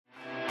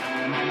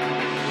In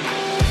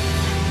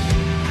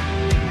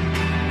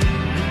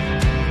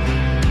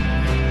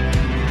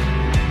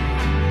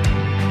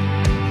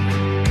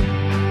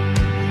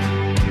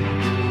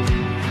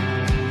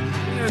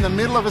the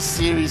middle of a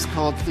series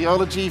called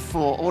Theology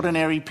for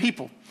Ordinary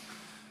People.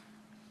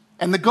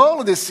 And the goal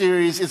of this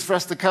series is for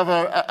us to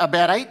cover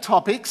about 8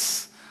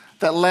 topics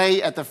that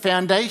lay at the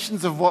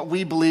foundations of what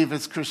we believe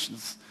as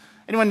Christians.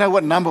 Anyone know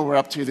what number we're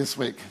up to this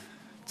week?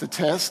 It's a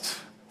test.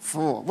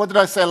 4. What did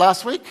I say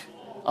last week?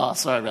 Oh,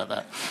 sorry about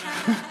that.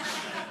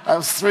 I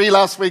was 3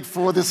 last week,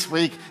 4 this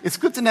week. It's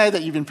good to know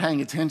that you've been paying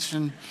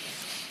attention.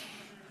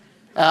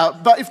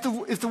 But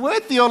if the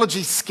word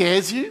theology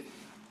scares you,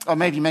 or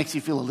maybe makes you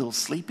feel a little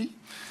sleepy,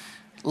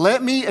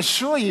 let me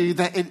assure you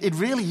that it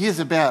really is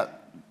about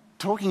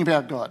talking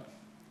about God.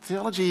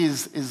 Theology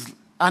is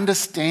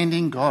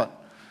understanding God.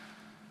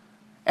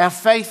 Our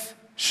faith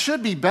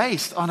should be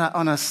based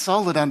on a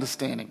solid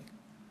understanding.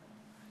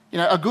 You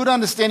know, a good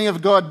understanding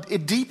of God,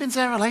 it deepens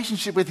our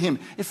relationship with Him.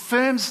 It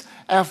firms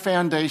our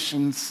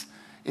foundations.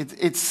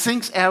 It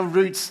sinks our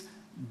roots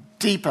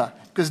deeper.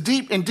 Because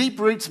deep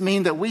roots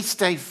mean that we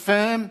stay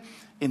firm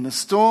in the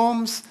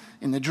storms,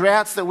 in the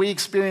droughts that we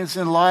experience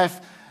in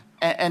life,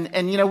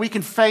 and you know, we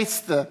can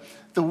face the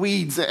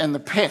weeds and the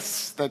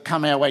pests that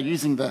come our way,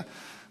 using the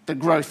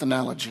growth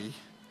analogy.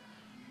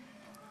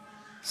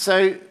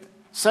 So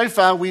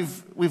far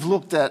we've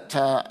looked at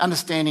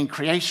understanding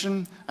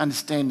creation,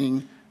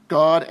 understanding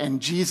God and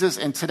Jesus,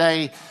 and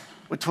today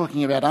we're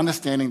talking about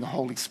understanding the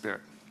Holy Spirit.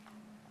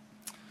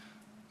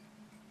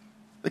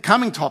 The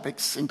coming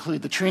topics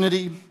include the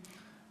Trinity,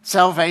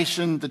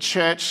 salvation, the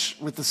church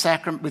with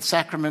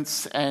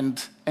sacraments,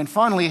 and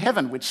finally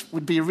heaven, which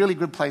would be a really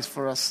good place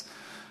for us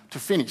to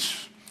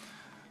finish,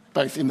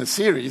 both in the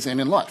series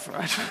and in life,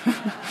 right?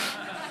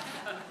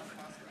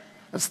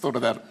 I just thought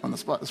of that on the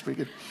spot. That's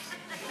pretty good.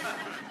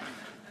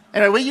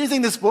 Anyway, we're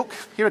using this book.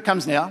 Here it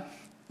comes now.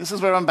 This is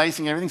where I'm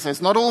basing everything. So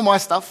it's not all my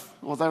stuff,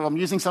 although I'm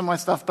using some of my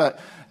stuff, but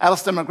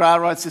Alistair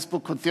McGrath writes this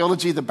book called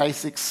Theology, the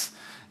Basics,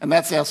 and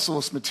that's our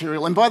source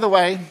material. And by the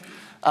way,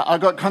 I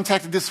got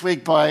contacted this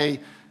week by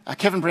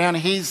Kevin Brown.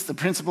 He's the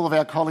principal of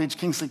our college,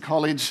 Kingsley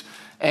College,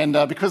 and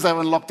because they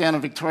were in lockdown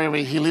in Victoria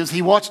where he lives,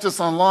 he watched us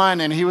online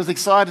and he was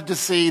excited to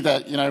see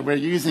that, you know, we're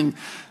using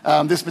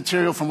this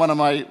material from one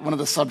of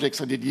the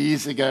subjects I did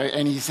years ago.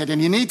 And he said, and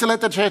you need to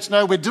let the church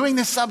know we're doing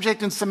this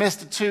subject in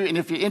semester 2, and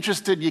if you're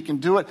interested, you can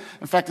do it.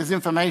 In fact, there's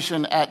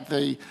information at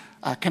the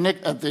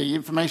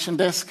information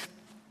desk.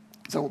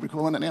 Is that what we're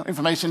calling it now?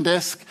 Information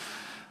desk.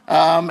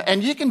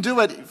 And you can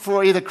do it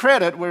for either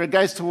credit, where it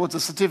goes towards a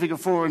certificate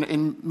for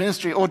in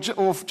ministry, or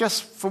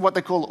just for what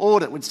they call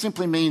audit, which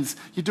simply means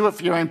you do it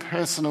for your own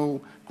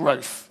personal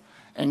growth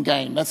and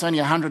gain. That's only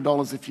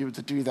 $100 if you were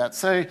to do that.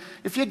 So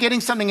if you're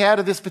getting something out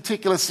of this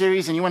particular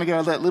series and you want to go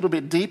a little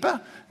bit deeper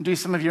and do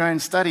some of your own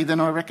study, then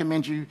I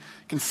recommend you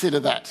consider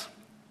that.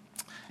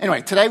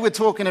 Anyway, today we're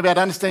talking about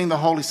understanding the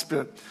Holy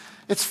Spirit.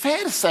 It's fair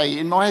to say,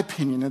 in my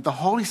opinion, that the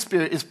Holy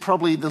Spirit is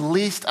probably the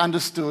least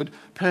understood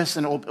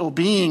person or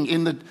being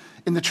in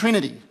the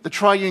Trinity, the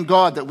triune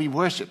God that we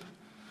worship.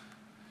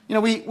 You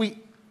know,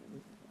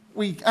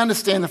 we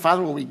understand the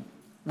Father, or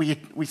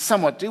we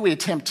somewhat do, we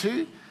attempt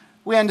to.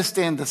 We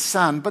understand the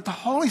Son, but the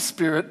Holy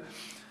Spirit,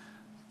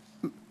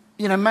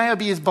 you know, may I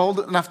be as bold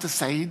enough to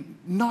say,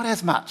 not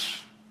as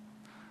much.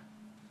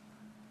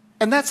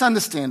 And that's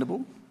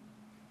understandable.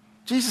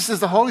 Jesus says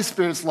the Holy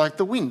Spirit's like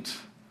the wind.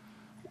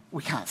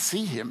 We can't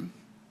see him,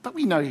 but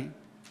we know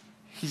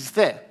he's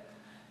there.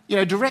 You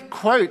know, direct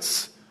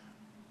quotes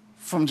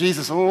from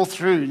Jesus all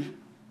through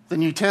the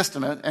New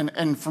Testament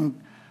and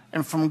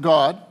from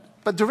God,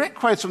 but direct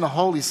quotes from the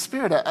Holy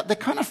Spirit, they're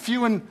kind of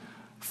few and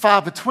far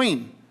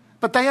between.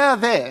 But they are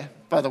there,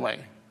 by the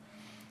way,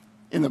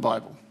 in the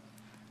Bible.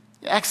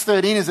 Acts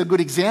 13 is a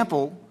good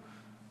example.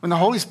 When the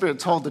Holy Spirit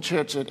told the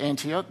church at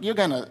Antioch, you're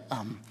going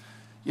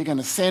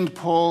to send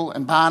Paul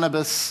and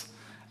Barnabas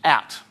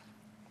out.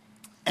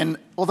 And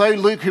although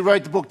Luke, who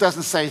wrote the book,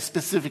 doesn't say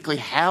specifically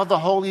how the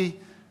Holy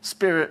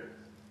Spirit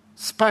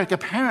spoke,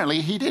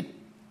 apparently he did.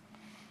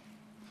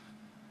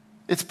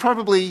 It's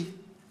probably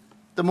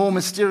the more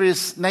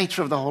mysterious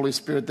nature of the Holy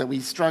Spirit that we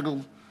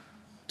struggle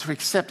to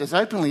accept as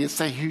openly as,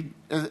 say,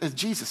 as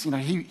Jesus. You know,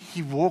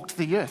 he walked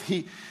the earth.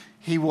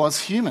 He was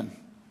human.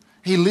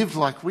 He lived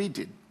like we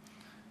did.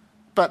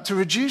 But to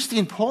reduce the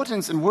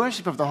importance and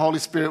worship of the Holy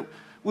Spirit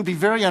would be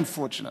very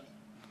unfortunate,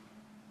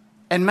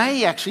 and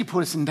may actually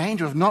put us in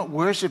danger of not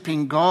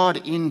worshipping God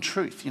in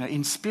truth, you know,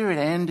 in spirit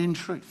and in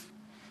truth.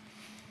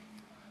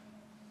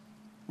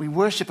 We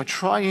worship a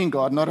triune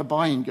God, not a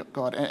biune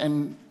God.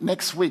 And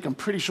next week, I'm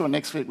pretty sure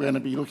next week, we're going to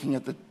be looking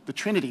at the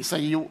Trinity. So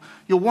you'll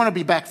want to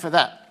be back for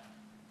that.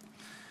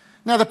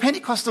 Now, the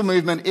Pentecostal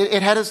movement,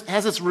 it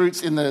has its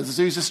roots in the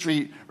Azusa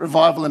Street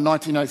revival in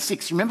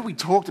 1906. Remember, we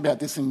talked about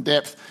this in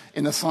depth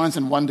in the Signs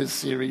and Wonders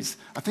series.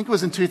 I think it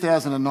was in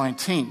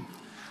 2019.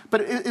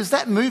 But it was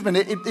that movement,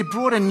 it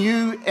brought a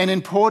new and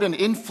important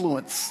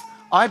influence,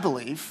 I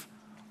believe,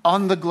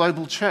 on the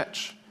global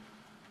church.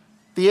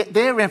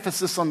 Their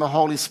emphasis on the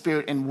Holy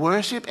Spirit in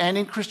worship and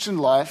in Christian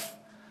life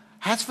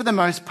has for the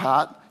most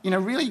part,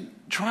 really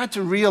tried to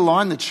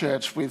realign the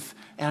church with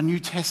our New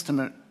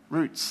Testament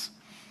roots.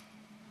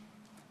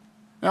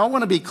 Now, I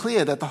want to be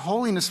clear that the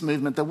holiness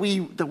movement that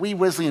we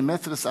Wesleyan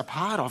Methodists are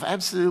part of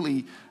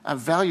absolutely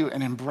value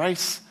and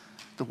embrace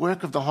the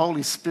work of the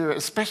Holy Spirit,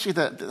 especially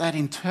that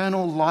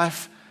internal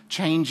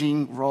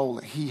life-changing role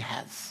that he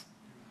has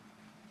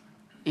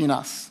in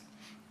us.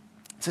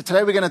 So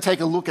today we're going to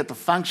take a look at the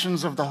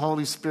functions of the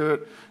Holy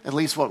Spirit, at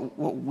least what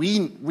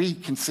we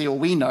can see or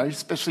we know,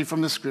 especially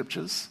from the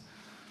Scriptures.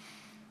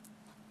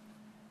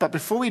 But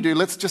before we do,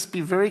 let's just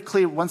be very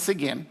clear once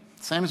again,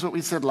 same as what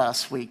we said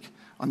last week,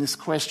 on this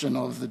question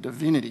of the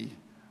divinity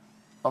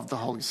of the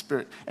Holy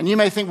Spirit. And you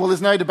may think, well,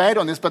 there's no debate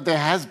on this, but there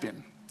has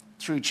been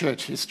through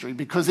church history,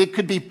 because it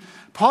could be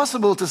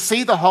possible to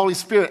see the Holy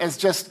Spirit as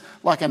just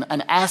like an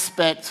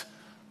aspect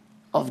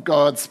of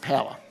God's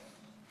power.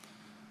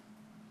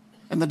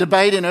 And the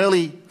debate in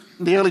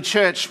the early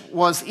church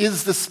was,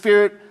 is the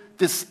Spirit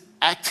this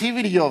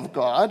activity of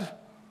God,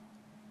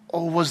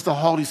 or was the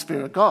Holy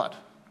Spirit God?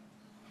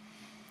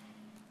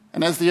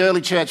 And as the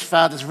early church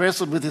fathers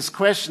wrestled with this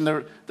question,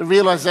 the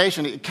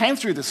realization, it came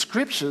through the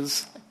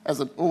Scriptures,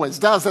 as it always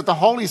does, that the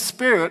Holy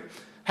Spirit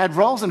had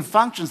roles and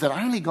functions that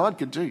only God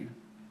could do.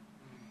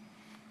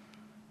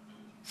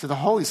 So the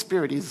Holy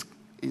Spirit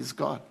is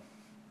God.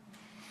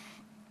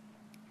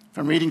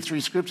 From reading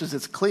through Scriptures,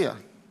 it's clear.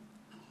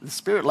 The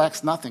Spirit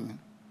lacks nothing. And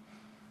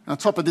on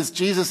top of this,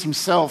 Jesus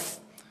himself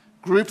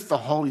grouped the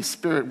Holy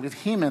Spirit with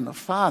him and the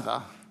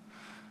Father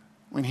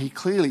when he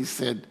clearly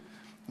said,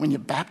 when you're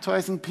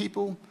baptizing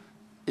people,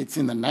 it's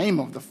in the name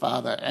of the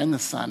Father and the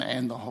Son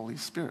and the Holy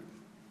Spirit.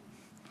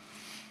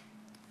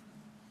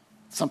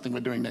 Something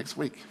we're doing next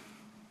week,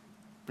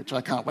 which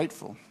I can't wait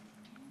for.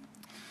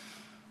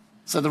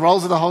 So the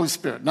roles of the Holy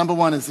Spirit. Number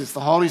one is this: the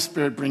Holy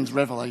Spirit brings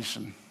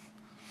revelation.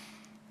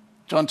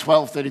 John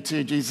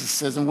 12:32, Jesus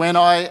says, and when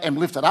I am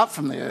lifted up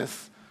from the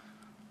earth,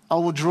 I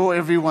will draw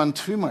everyone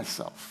to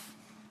myself.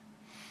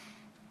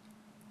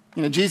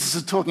 Jesus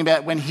is talking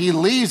about when he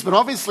leaves, but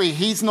obviously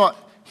he's not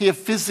here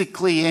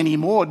physically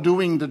anymore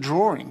doing the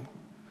drawing.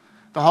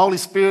 The Holy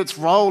Spirit's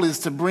role is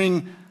to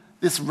bring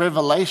this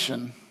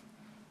revelation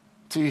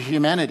to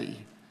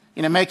humanity,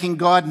 making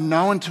God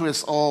known to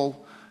us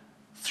all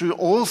through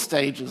all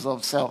stages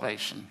of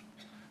salvation.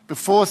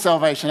 Before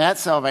salvation, at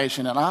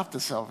salvation, and after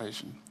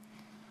salvation.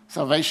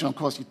 Salvation, of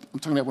course, I'm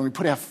talking about when we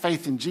put our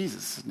faith in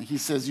Jesus, and he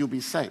says you'll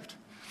be saved.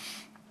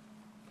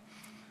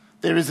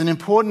 There is an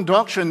important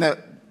doctrine that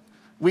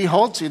we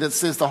hold to that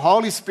says the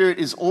Holy Spirit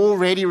is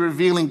already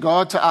revealing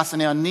God to us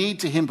and our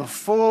need to him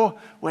before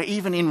we're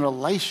even in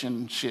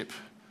relationship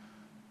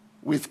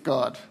with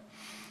God.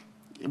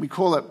 We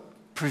call it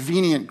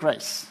prevenient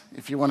grace,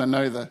 if you want to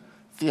know the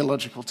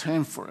theological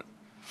term for it.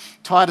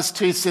 Titus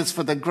 2 says,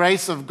 for the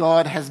grace of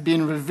God has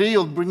been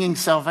revealed, bringing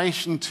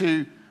salvation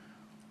to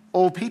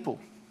all people.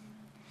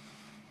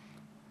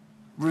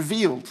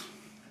 Revealed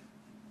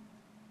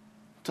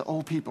to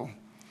all people.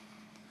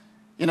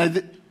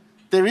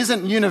 There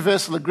isn't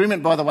universal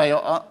agreement, by the way,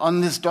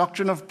 on this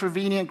doctrine of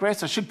prevenient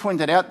grace. I should point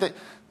that out, that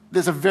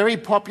there's a very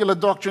popular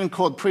doctrine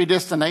called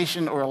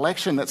predestination or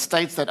election that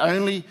states that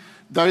only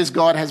those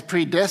God has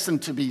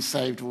predestined to be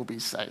saved will be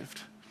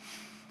saved.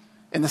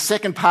 And the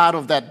second part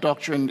of that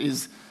doctrine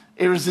is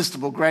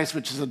irresistible grace,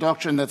 which is a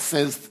doctrine that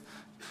says,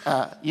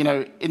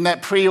 in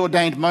that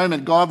preordained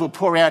moment, God will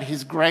pour out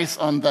his grace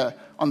on the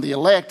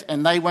elect,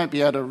 and they won't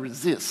be able to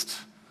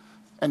resist,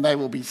 and they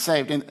will be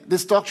saved. And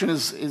this doctrine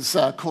is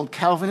called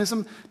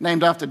Calvinism,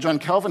 named after John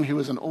Calvin, who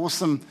was an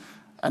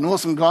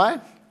awesome guy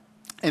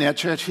in our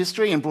church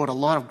history and brought a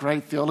lot of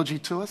great theology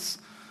to us.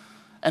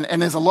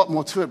 And there's a lot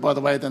more to it, by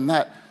the way, than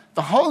that.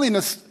 The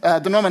holiness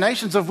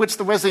denominations of which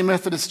the Wesleyan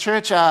Methodist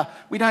Church are,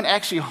 we don't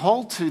actually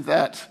hold to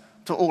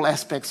all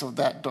aspects of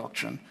that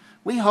doctrine.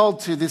 We hold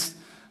to this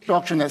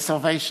doctrine that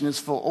salvation is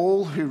for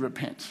all who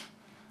repent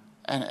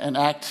and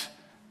act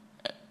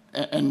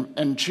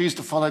and choose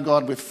to follow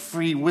God with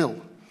free will.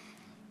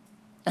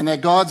 And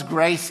that God's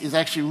grace is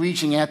actually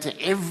reaching out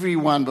to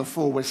everyone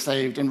before we're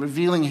saved and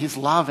revealing his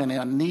love and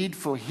our need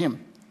for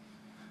him.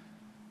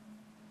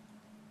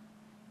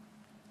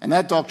 And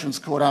that doctrine's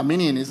called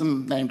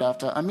Arminianism, named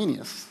after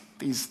Arminius.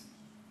 These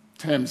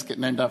terms get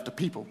named after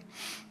people.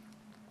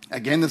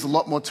 Again, there's a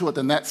lot more to it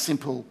than that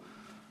simple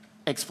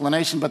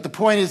explanation. But the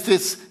point is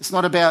this: it's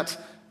not about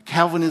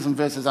Calvinism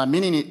versus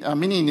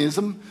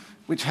Arminianism,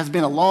 which has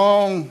been a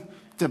long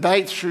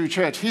debate through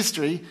church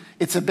history.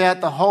 It's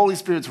about the Holy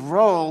Spirit's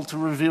role to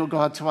reveal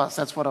God to us.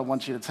 That's what I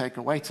want you to take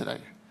away today.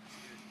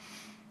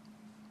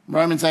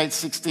 Romans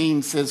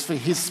 8:16 says, for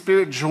his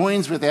Spirit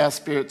joins with our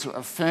spirit to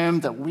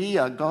affirm that we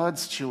are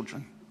God's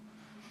children.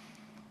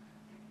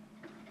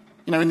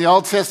 In the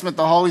Old Testament,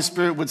 the Holy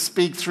Spirit would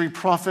speak through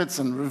prophets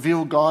and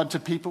reveal God to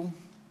people.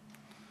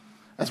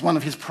 As one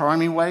of his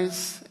primary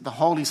ways, the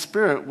Holy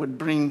Spirit would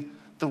bring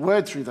the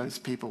word through those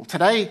people.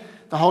 Today,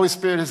 the Holy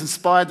Spirit has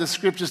inspired the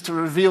Scriptures to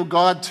reveal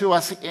God to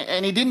us,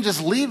 and he didn't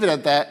just leave it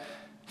at that.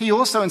 He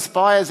also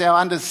inspires our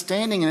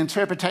understanding and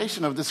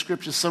interpretation of the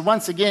Scriptures. So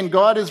once again,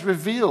 God is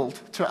revealed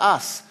to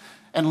us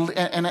and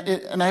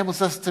it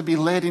enables us to be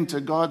led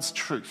into God's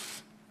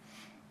truth.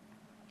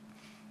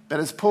 But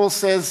as Paul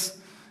says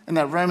in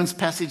that Romans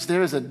passage,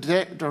 there is a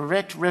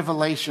direct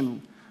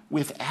revelation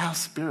with our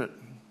spirit.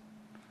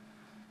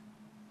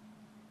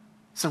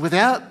 So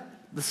without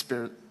the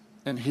Spirit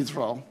and his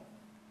role,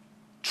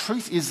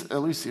 truth is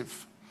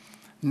elusive.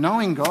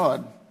 Knowing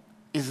God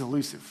is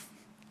elusive.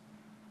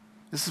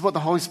 This is what the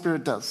Holy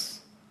Spirit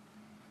does.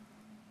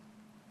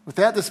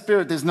 Without the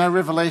Spirit, there's no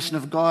revelation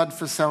of God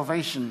for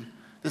salvation.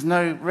 There's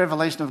no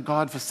revelation of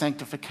God for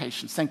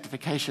sanctification.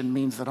 Sanctification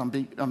means that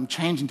I'm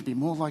changing to be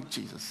more like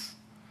Jesus.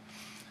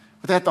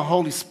 Without the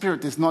Holy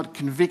Spirit, there's not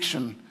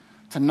conviction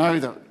to know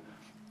that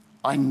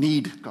I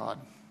need God.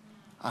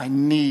 I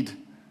need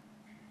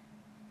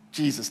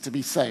Jesus to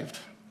be saved.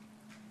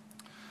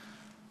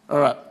 All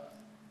right.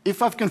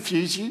 If I've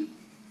confused you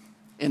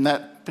in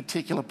that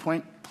particular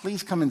point,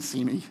 please come and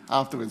see me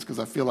afterwards, because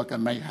I feel like I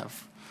may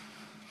have.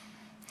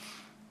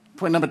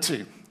 Point number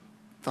 2,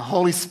 the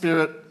Holy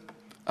Spirit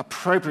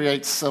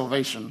appropriates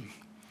salvation.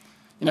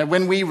 You know,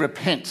 when we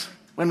repent,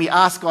 when we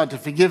ask God to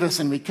forgive us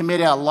and we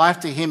commit our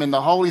life to him, and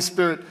the Holy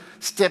Spirit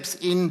steps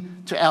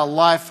into our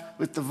life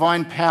with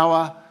divine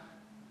power,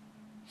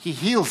 he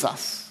heals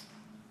us.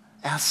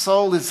 Our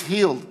soul is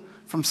healed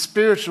from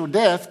spiritual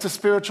death to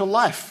spiritual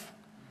life.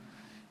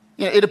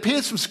 You know, it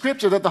appears from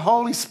Scripture that the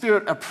Holy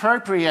Spirit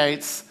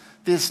appropriates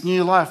this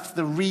new life,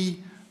 the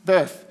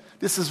rebirth.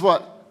 This is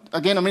what,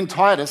 again, I'm in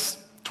Titus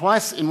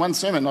twice in one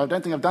sermon. I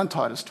don't think I've done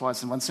Titus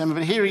twice in one sermon,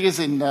 but here he is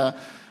in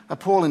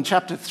Paul in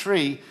chapter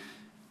 3.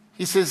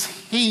 He says,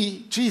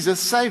 he, Jesus,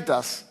 saved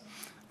us,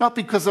 not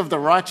because of the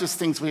righteous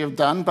things we have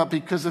done, but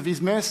because of his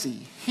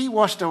mercy. He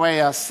washed away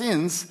our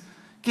sins,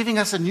 giving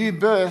us a new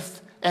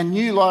birth and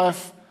new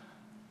life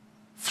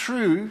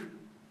through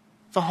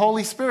the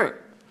Holy Spirit.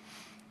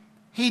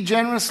 He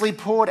generously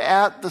poured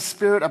out the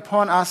Spirit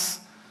upon us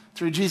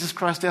through Jesus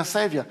Christ our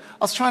Saviour.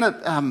 I was trying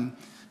to,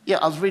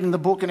 I was reading the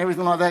book and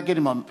everything like that,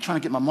 trying to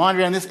get my mind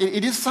around this.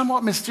 It is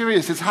somewhat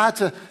mysterious. It's hard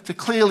to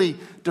clearly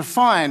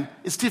define.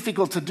 It's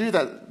difficult to do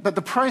that. But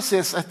the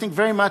process, I think,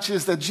 very much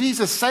is that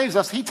Jesus saves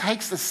us. He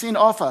takes the sin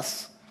off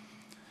us.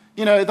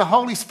 You know, the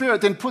Holy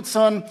Spirit then puts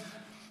on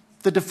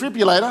the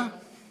defibrillator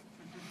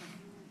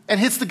and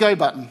hits the go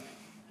button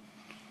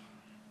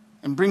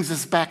and brings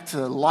us back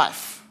to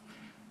life,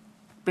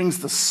 brings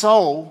the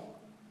soul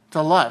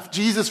to life.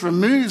 Jesus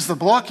removes the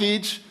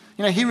blockage.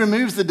 You know, he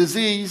removes the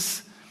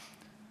disease.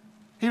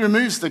 He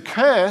removes the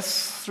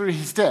curse through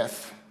his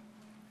death.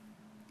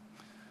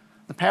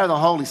 The power of the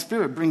Holy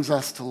Spirit brings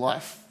us to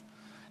life.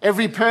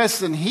 Every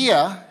person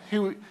here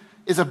who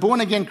is a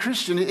born-again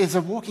Christian is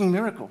a walking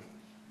miracle.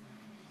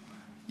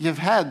 You've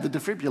had the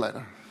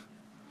defibrillator.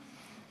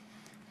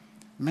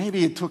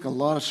 Maybe it took a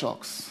lot of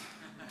shocks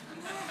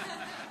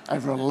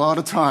over a lot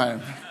of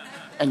time,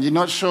 and you're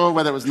not sure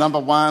whether it was number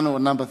 1 or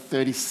number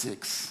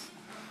 36.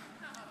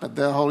 But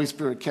the Holy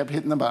Spirit kept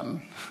hitting the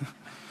button.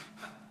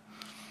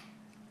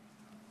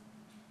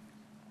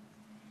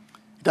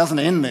 It doesn't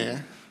end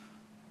there.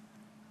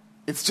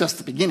 It's just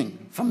the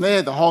beginning. From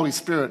there, the Holy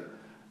Spirit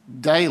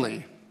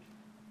daily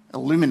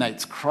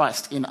illuminates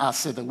Christ in us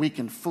so that we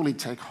can fully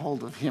take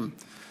hold of him.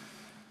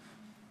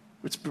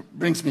 Which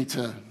brings me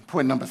to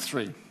point number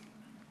 3.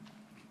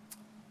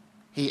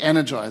 He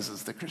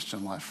energizes the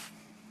Christian life.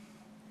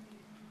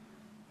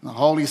 The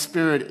Holy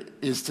Spirit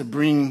is to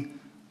bring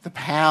the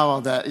power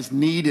that is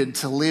needed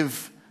to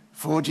live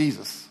for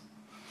Jesus.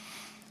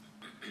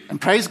 And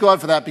praise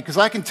God for that, because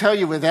I can tell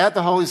you without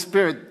the Holy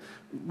Spirit,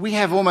 we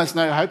have almost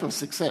no hope of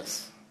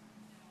success.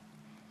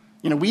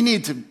 You know, we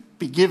need to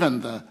be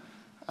given the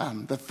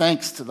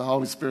thanks to the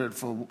Holy Spirit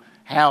for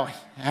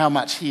how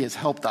much he has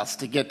helped us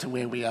to get to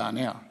where we are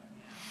now.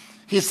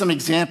 Here's some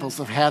examples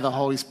of how the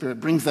Holy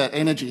Spirit brings that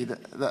energy, the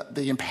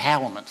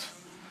empowerment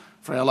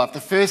for our life. The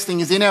first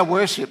thing is in our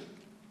worship.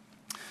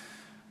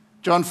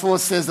 John 4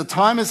 says, the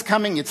time is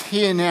coming, it's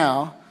here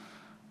now.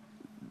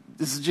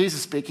 This is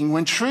Jesus speaking.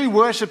 When true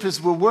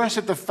worshippers will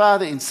worship the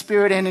Father in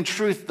spirit and in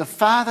truth, the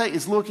Father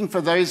is looking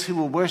for those who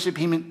will worship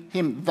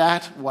him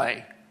that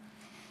way.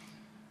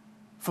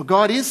 For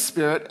God is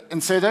spirit,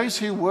 and so those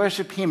who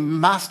worship him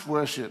must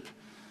worship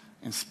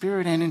in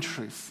spirit and in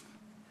truth.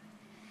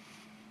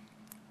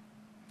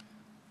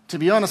 To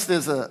be honest,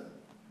 there's a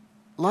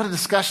lot of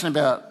discussion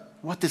about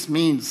what this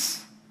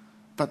means,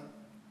 but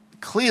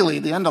clearly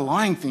the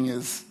underlying thing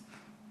is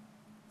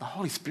the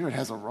Holy Spirit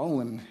has a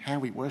role in how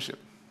we worship.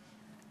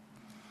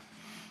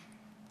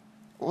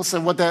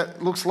 Also, what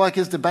that looks like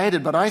is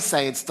debated, but I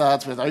say it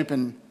starts with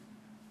open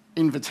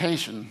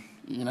invitation,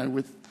 you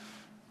know,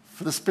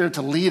 for the Spirit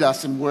to lead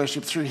us in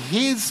worship through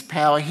his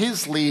power,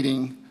 his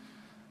leading,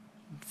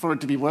 for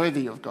it to be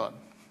worthy of God.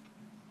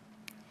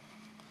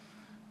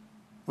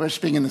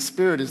 Worshipping in the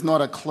Spirit is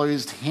not a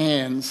closed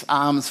hands,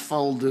 arms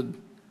folded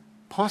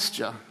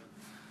posture.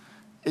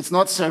 It's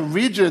not so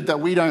rigid that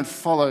we don't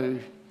follow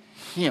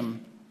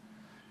him.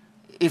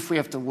 If we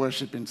have to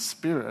worship in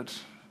spirit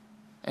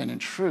and in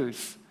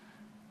truth,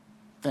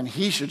 then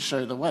he should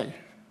show the way.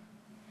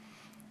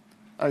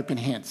 Open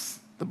hands.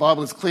 The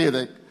Bible is clear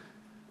that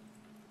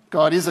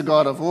God is a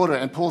God of order,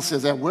 and Paul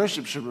says our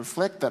worship should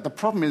reflect that. The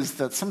problem is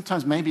that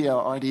sometimes maybe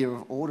our idea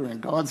of order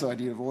and God's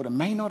idea of order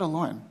may not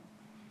align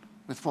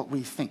with what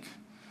we think.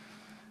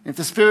 If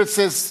the Spirit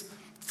says,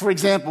 for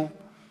example,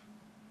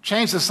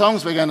 change the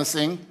songs we're going to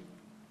sing,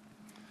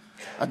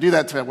 I do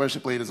that to our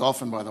worship leaders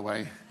often, by the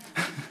way.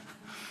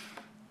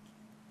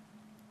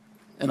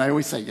 And I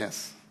always say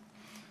yes.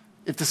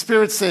 If the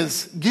Spirit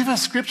says, give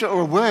us scripture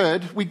or a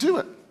word, we do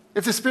it.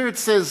 If the Spirit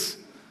says,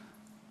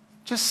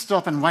 just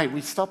stop and wait,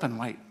 we stop and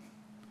wait.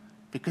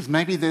 Because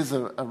maybe there's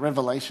a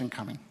revelation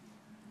coming.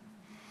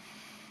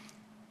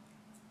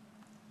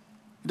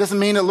 It doesn't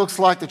mean it looks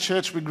like the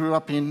church we grew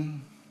up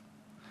in.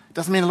 It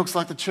doesn't mean it looks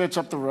like the church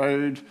up the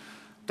road.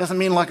 It doesn't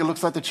mean like it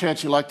looks like the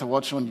church you like to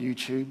watch on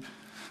YouTube.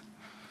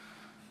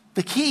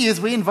 The key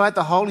is we invite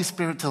the Holy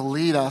Spirit to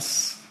lead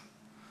us.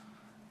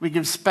 We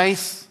give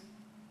space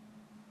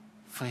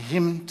for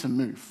him to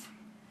move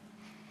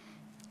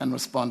and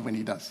respond when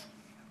he does.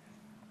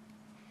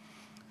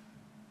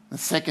 The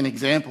second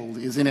example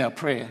is in our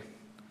prayer.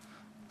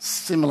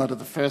 Similar to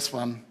the first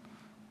one.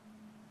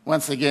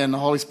 Once again, the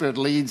Holy Spirit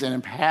leads and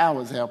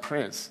empowers our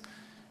prayers.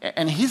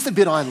 And here's the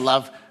bit I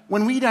love.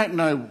 When we don't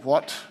know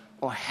what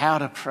or how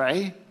to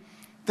pray,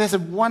 there's a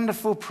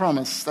wonderful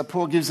promise that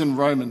Paul gives in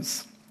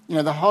Romans. You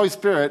know, the Holy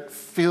Spirit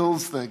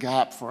fills the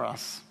gap for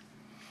us.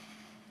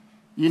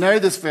 You know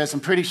this verse, I'm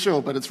pretty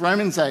sure, but it's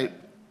Romans 8.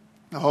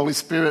 The Holy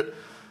Spirit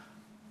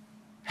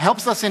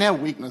helps us in our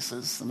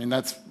weaknesses. I mean,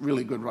 that's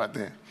really good right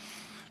there.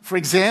 For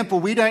example,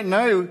 we don't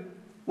know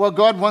what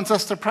God wants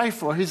us to pray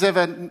for. Who's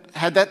ever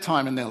had that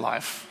time in their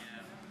life?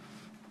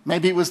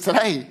 Maybe it was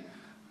today.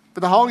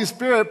 But the Holy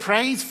Spirit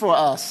prays for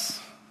us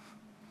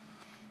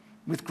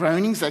with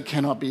groanings that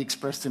cannot be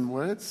expressed in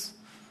words.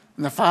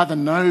 And the Father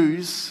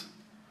knows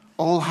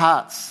all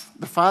hearts.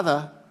 The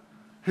Father,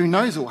 who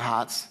knows all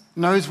hearts,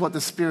 knows what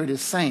the Spirit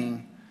is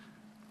saying.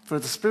 For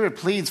the Spirit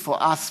pleads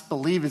for us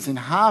believers in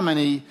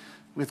harmony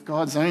with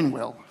God's own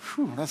will.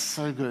 Whew, that's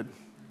so good.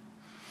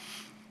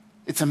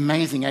 It's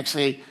amazing,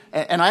 actually.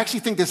 And I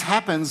actually think this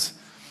happens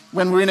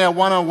when we're in our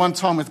one-on-one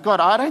time with God.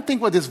 I don't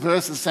think what this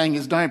verse is saying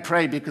is don't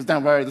pray because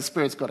don't worry, the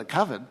Spirit's got it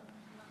covered.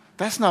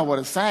 That's not what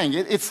it's saying.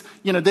 It's,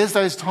 you know, there's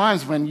those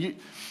times when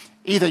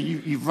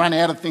you've run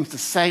out of things to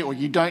say, or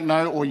you don't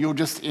know, or you're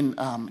just in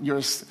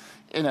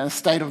a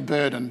state of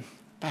burden,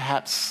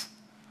 perhaps.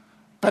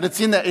 But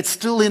it's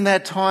still in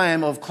that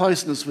time of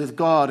closeness with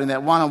God and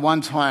that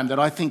one-on-one time that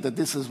I think that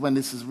this is when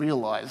this is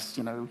realized,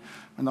 you know,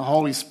 when the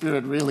Holy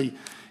Spirit really,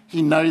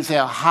 he knows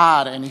our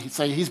heart and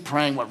he's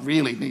praying what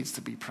really needs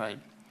to be prayed.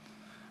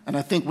 And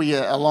I think we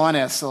align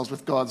ourselves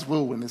with God's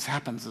will when this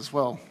happens as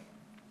well.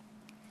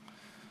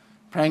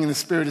 Praying in the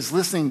Spirit is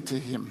listening to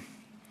him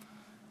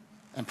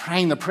and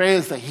praying the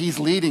prayers that he's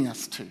leading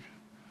us to.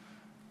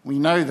 We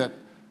know that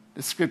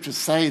the scriptures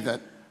say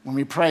that when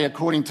we pray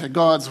according to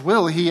God's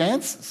will, he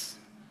answers.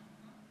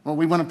 Well,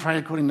 we want to pray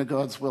according to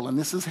God's will, and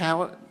this is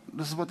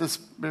what the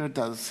Spirit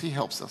does. He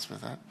helps us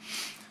with that.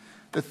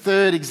 The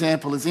third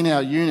example is in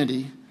our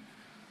unity.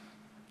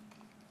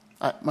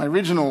 My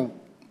original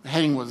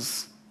heading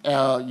was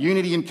our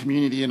unity and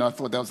community, and I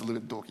thought that was a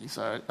little bit dorky,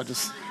 so I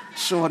just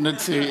shortened it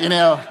to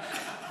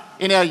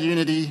in our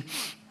unity.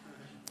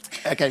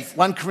 Okay,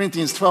 1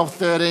 Corinthians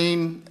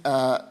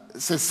 12:13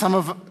 says some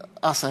of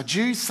us are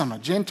Jews, some are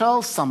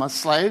Gentiles, some are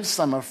slaves,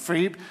 some are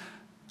free.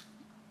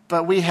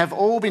 But we have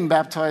all been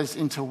baptized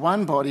into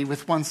one body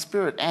with one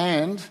Spirit,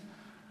 and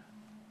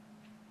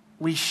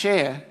we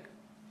share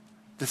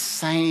the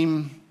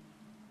same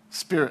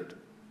Spirit.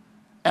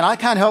 And I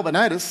can't help but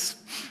notice,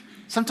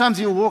 sometimes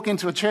you'll walk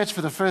into a church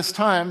for the first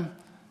time,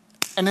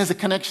 and there's a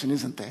connection,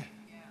 isn't there?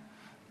 Yeah.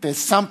 There's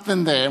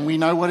something there, and we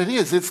know what it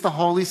is. It's the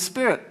Holy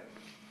Spirit.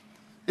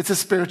 It's a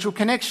spiritual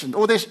connection,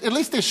 or at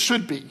least there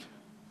should be.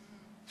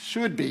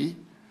 Should be.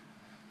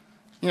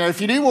 You know,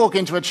 if you do walk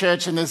into a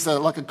church and there's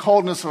like a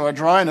coldness or a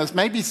dryness,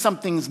 maybe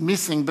something's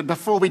missing, but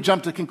before we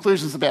jump to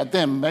conclusions about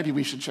them, maybe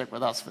we should check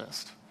with us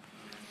first.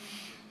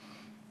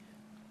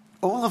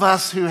 All of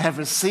us who have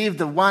received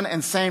the one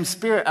and same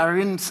Spirit are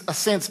in a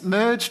sense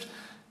merged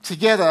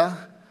together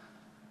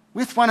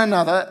with one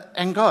another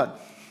and God.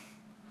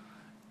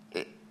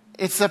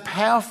 It's a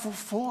powerful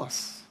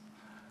force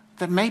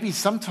that maybe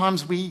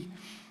sometimes we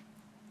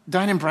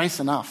don't embrace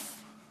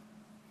enough.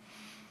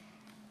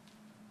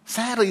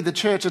 Sadly, the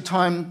church at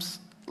times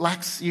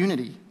lacks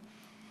unity,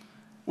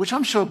 which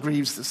I'm sure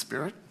grieves the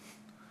Spirit.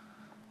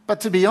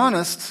 But to be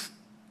honest,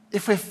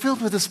 if we're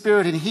filled with the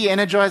Spirit and he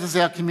energizes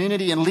our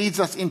community and leads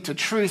us into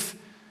truth,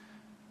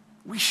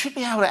 we should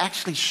be able to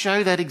actually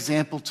show that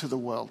example to the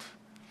world.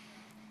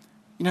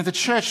 You know, the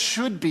church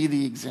should be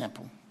the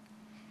example.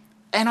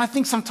 And I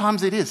think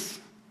sometimes it is.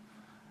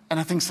 And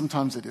I think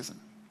sometimes it isn't.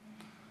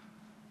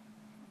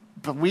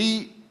 But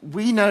we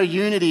know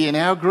unity in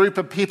our group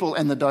of people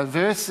and the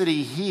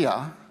diversity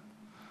here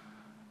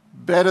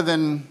better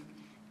than,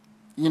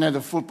 you know,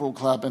 the football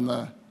club and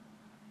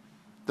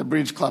the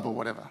bridge club or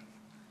whatever.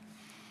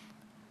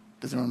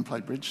 Does anyone play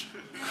bridge?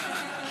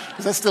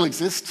 Does that still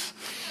exist?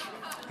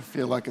 I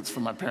feel like it's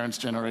from my parents'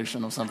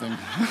 generation or something.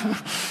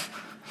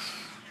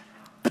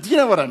 But You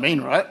know what I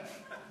mean, right?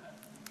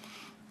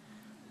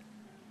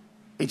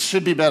 It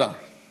should be better.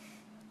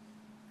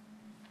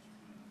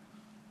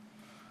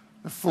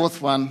 The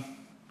fourth one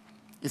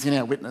is in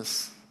our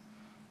witness.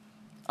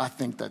 I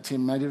think that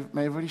Tim may have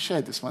already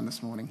shared this one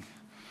this morning.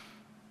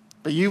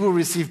 But you will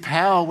receive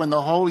power when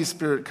the Holy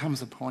Spirit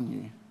comes upon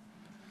you.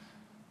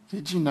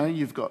 Did you know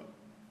you've got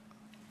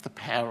the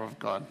power of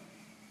God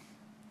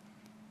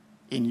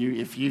in you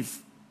if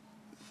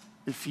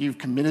you've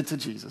committed to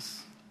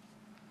Jesus,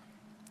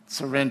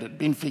 surrendered,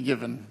 been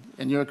forgiven,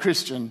 and you're a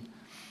Christian?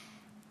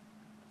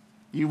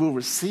 You will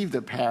receive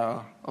the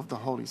power of the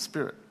Holy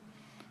Spirit.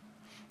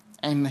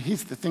 And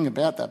here's the thing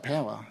about that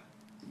power.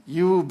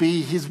 You will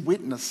be his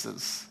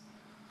witnesses.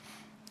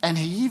 And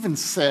he even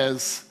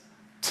says,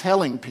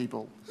 telling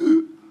people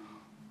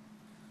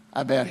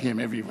about him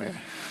everywhere.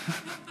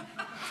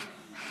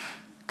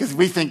 Because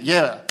we think,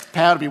 yeah,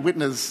 power to be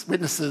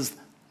witnesses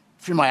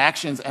through my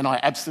actions, and I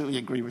absolutely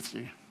agree with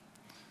you.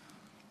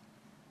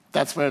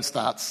 That's where it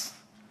starts.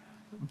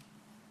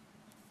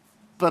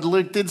 But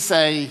Luke did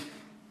say,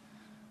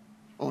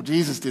 or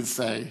Jesus did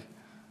say,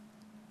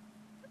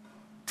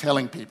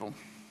 telling people,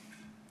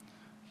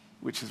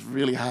 which is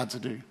really hard to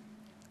do.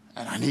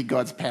 And I need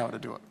God's power to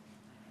do it.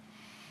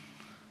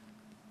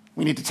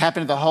 We need to tap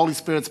into the Holy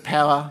Spirit's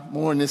power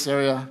more in this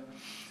area.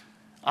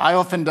 I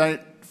often don't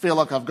feel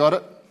like I've got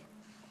it.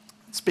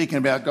 Speaking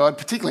about God,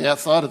 particularly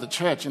outside of the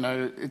church,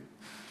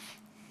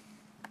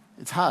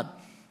 it's hard.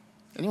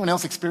 Anyone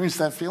else experience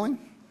that feeling?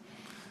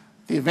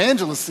 The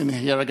evangelists in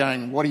here are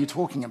going, what are you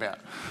talking about?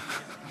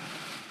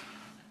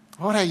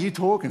 What are you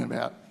talking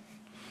about?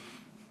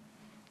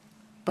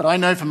 But I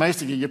know for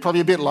most of you, you're probably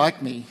a bit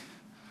like me.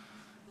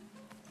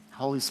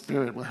 Holy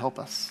Spirit will help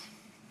us.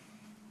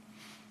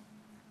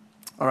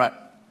 All right.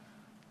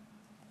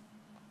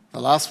 The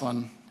last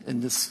one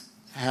in this,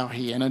 how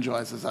he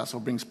energizes us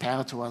or brings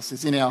power to us,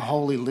 is in our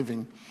holy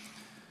living.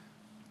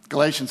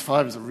 Galatians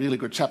 5 is a really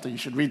good chapter. You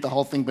should read the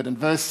whole thing. But in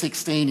verse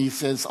 16, he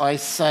says, I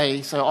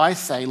say,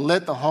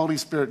 let the Holy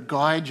Spirit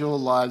guide your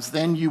lives.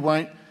 Then you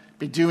won't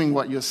be doing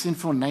what your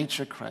sinful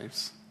nature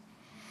craves.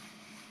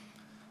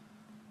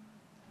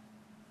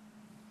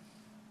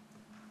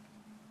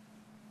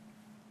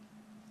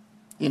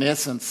 In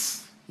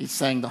essence, he's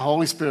saying the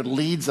Holy Spirit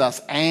leads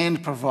us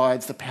and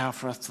provides the power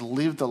for us to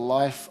live the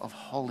life of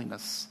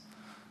holiness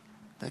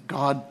that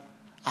God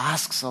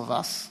asks of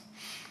us.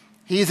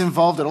 He is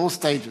involved at all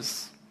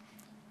stages.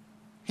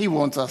 He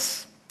warns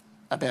us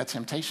about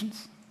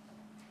temptations.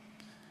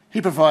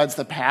 He provides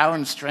the power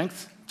and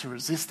strength to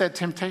resist that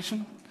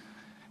temptation.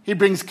 He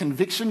brings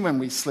conviction when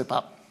we slip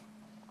up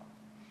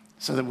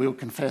so that we'll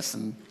confess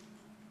and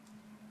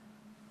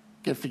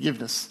get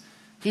forgiveness.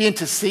 He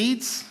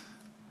intercedes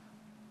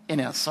in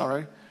our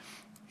sorrow.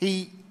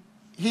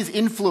 His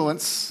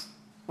influence,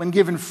 when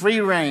given free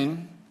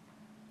rein,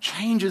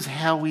 changes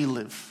how we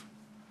live.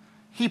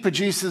 He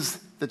produces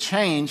the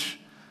change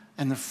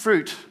and the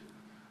fruit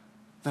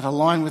that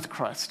align with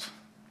Christ.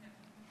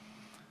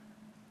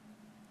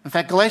 In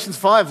fact, Galatians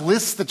 5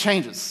 lists the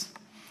changes,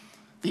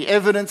 the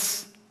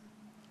evidence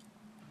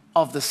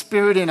of the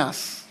Spirit in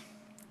us.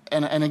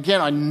 And again,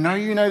 I know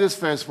you know this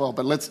verse well,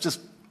 but let's just,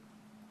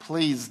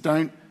 please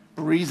don't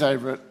breeze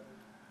over it.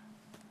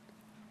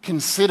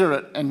 Consider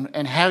it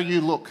and how you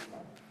look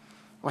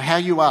or how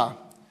you are.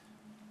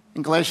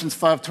 In Galatians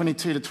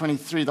 5:22 to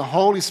 23, the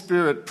Holy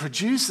Spirit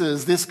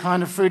produces this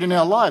kind of fruit in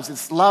our lives.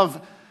 It's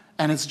love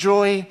and it's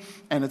joy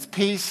and it's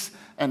peace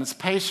and it's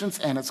patience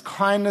and it's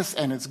kindness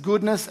and it's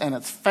goodness and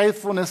it's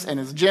faithfulness and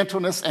it's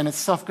gentleness and it's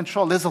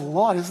self-control. There's a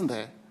lot, isn't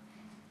there?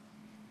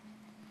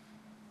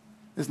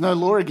 There's no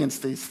law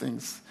against these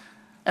things.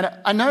 And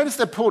I notice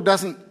that Paul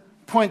doesn't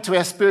point to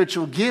our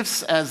spiritual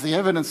gifts as the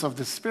evidence of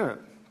the Spirit.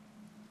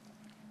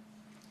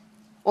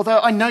 Although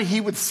I know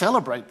he would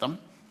celebrate them,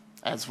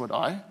 as would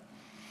I.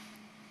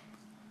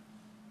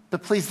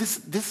 But please,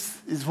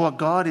 this is what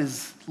God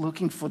is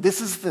looking for.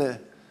 This is the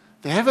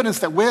evidence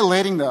that we're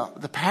letting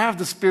the power of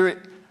the Spirit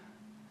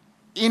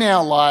in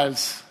our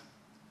lives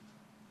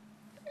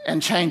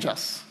and change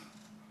us.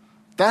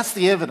 That's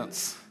the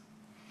evidence.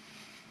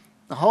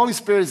 The Holy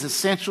Spirit is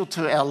essential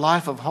to our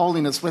life of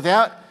holiness.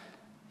 Without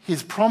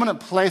his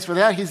prominent place,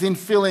 without his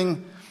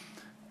infilling,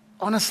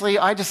 honestly,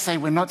 I just say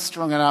we're not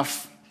strong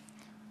enough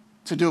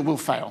to do it. We'll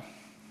fail.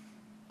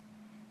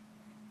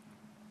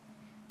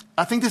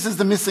 I think this is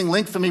the missing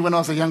link for me when I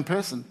was a young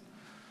person.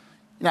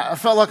 I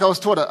felt like I was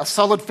taught a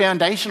solid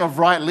foundation of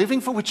right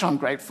living, for which I'm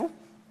grateful.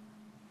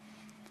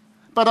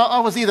 But I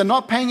was either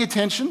not paying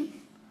attention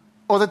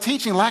or the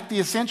teaching lacked the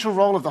essential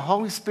role of the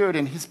Holy Spirit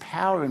and his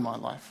power in my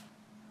life.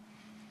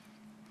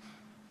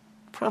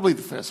 Probably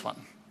the first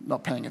one,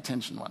 not paying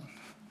attention one.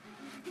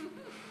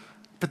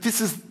 But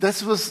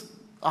this was,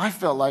 I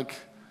felt like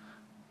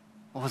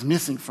I was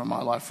missing from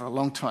my life for a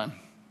long time.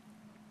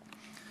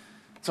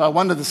 So I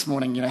wonder this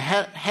morning,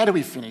 how do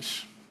we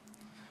finish?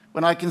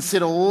 When I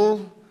consider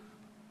all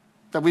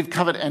that we've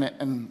covered,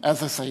 and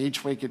as I say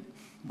each week,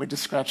 we're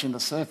just scratching the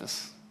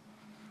surface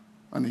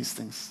on these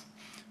things.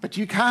 But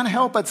you can't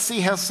help but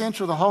see how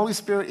central the Holy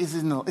Spirit is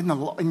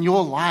in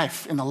your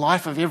life, in the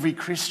life of every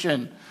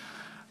Christian.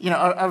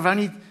 I've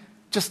only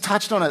just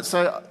touched on it.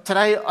 So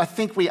today I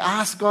think we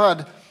ask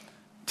God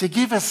to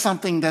give us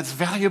something that's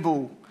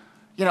valuable.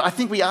 I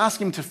think we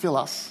ask him to fill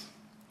us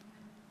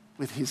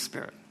with his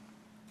Spirit.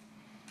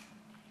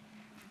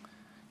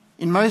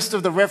 In most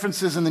of the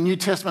references in the New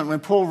Testament, when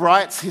Paul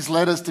writes his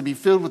letters to be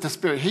filled with the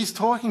Spirit, he's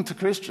talking to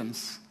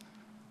Christians,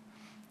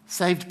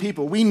 saved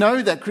people. We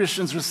know that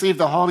Christians receive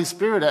the Holy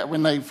Spirit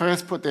when they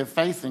first put their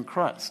faith in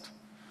Christ.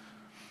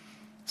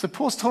 So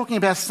Paul's talking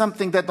about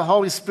something that the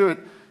Holy Spirit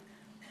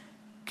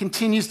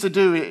continues to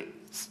do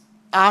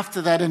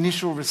after that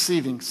initial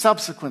receiving,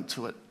 subsequent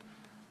to it.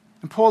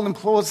 And Paul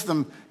implores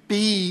them,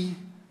 be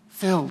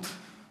filled.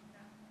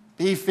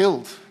 Be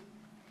filled.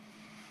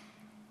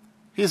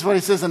 Here's what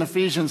he says in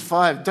Ephesians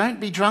 5. Don't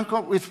be drunk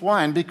with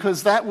wine,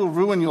 because that will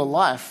ruin your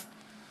life.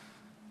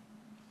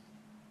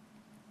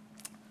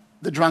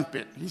 The drunk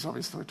bit, he's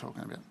obviously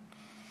talking about.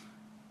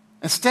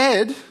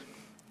 Instead,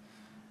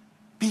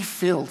 be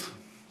filled.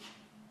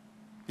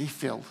 Be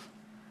filled.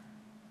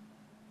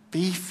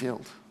 Be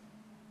filled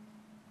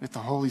with the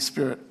Holy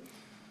Spirit.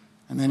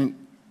 And then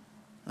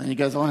he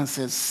goes on and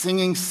says,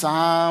 singing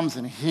psalms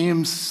and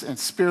hymns and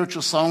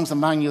spiritual songs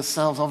among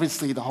yourselves.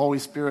 Obviously, the Holy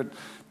Spirit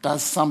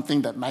does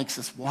something that makes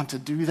us want to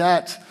do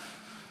that.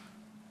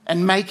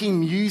 And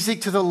making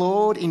music to the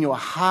Lord in your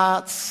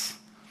hearts,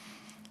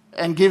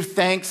 and give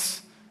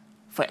thanks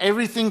for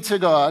everything to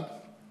God,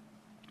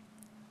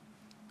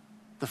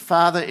 the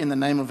Father, in the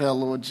name of our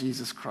Lord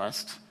Jesus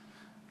Christ.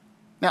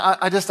 Now,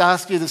 I just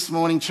ask you this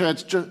morning,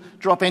 church,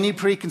 drop any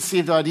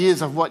preconceived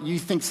ideas of what you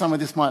think some of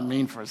this might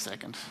mean for a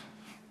second.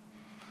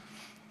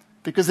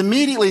 Because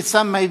immediately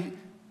some may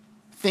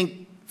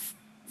think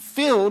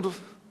filled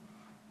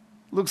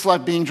looks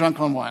like being drunk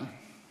on wine.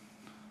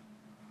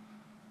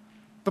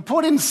 But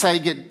Paul didn't say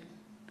get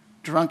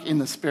drunk in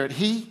the Spirit.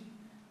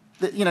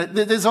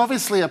 There's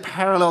obviously a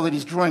parallel that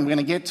he's drawing. We're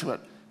going to get to it.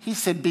 He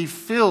said be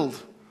filled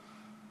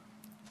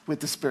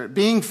with the Spirit.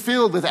 Being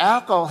filled with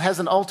alcohol has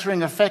an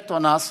altering effect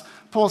on us.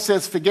 Paul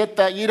says, forget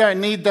that. You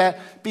don't need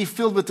that. Be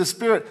filled with the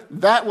Spirit.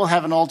 That will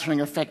have an altering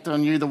effect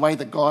on you the way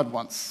that God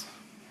wants.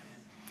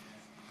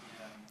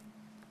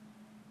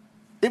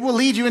 It will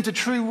lead you into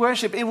true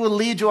worship. It will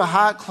lead your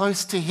heart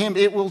close to him.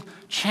 It will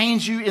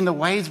change you in the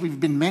ways we've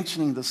been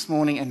mentioning this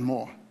morning and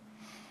more.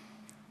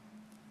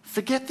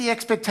 Forget the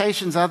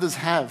expectations others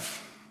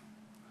have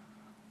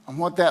on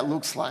what that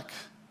looks like.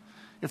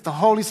 If the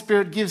Holy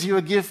Spirit gives you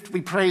a gift,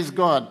 we praise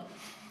God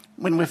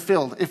when we're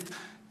filled.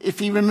 If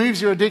he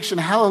removes your addiction,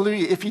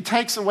 hallelujah. If he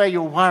takes away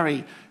your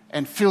worry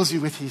and fills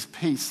you with his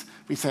peace,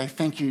 we say,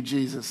 thank you,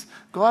 Jesus.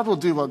 God will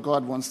do what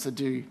God wants to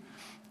do.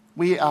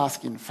 We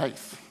ask in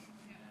faith.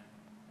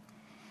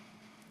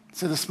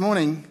 So this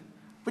morning,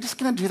 we're just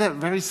going to do that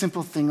very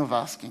simple thing of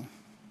asking.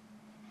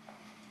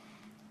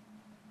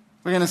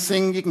 We're going to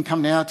sing. You can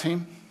come now,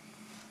 team.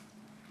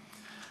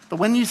 But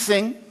when you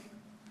sing,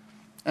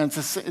 and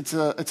it's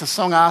a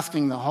song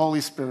asking the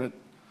Holy Spirit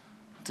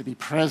to be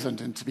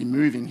present and to be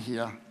moving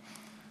here,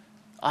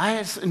 I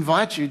just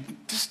invite you,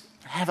 just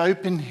have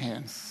open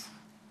hands,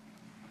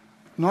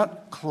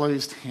 not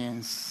closed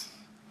hands.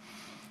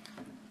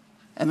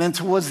 And then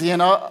towards the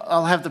end,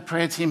 I'll have the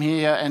prayer team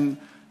here,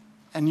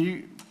 and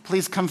you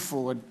please come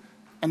forward.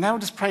 And they'll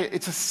just pray.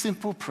 It's a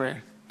simple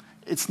prayer.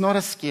 It's not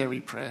a scary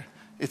prayer.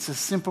 It's a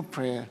simple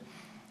prayer.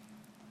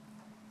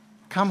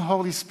 Come,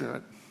 Holy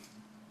Spirit,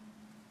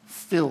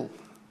 fill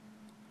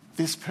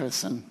this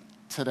person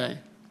today.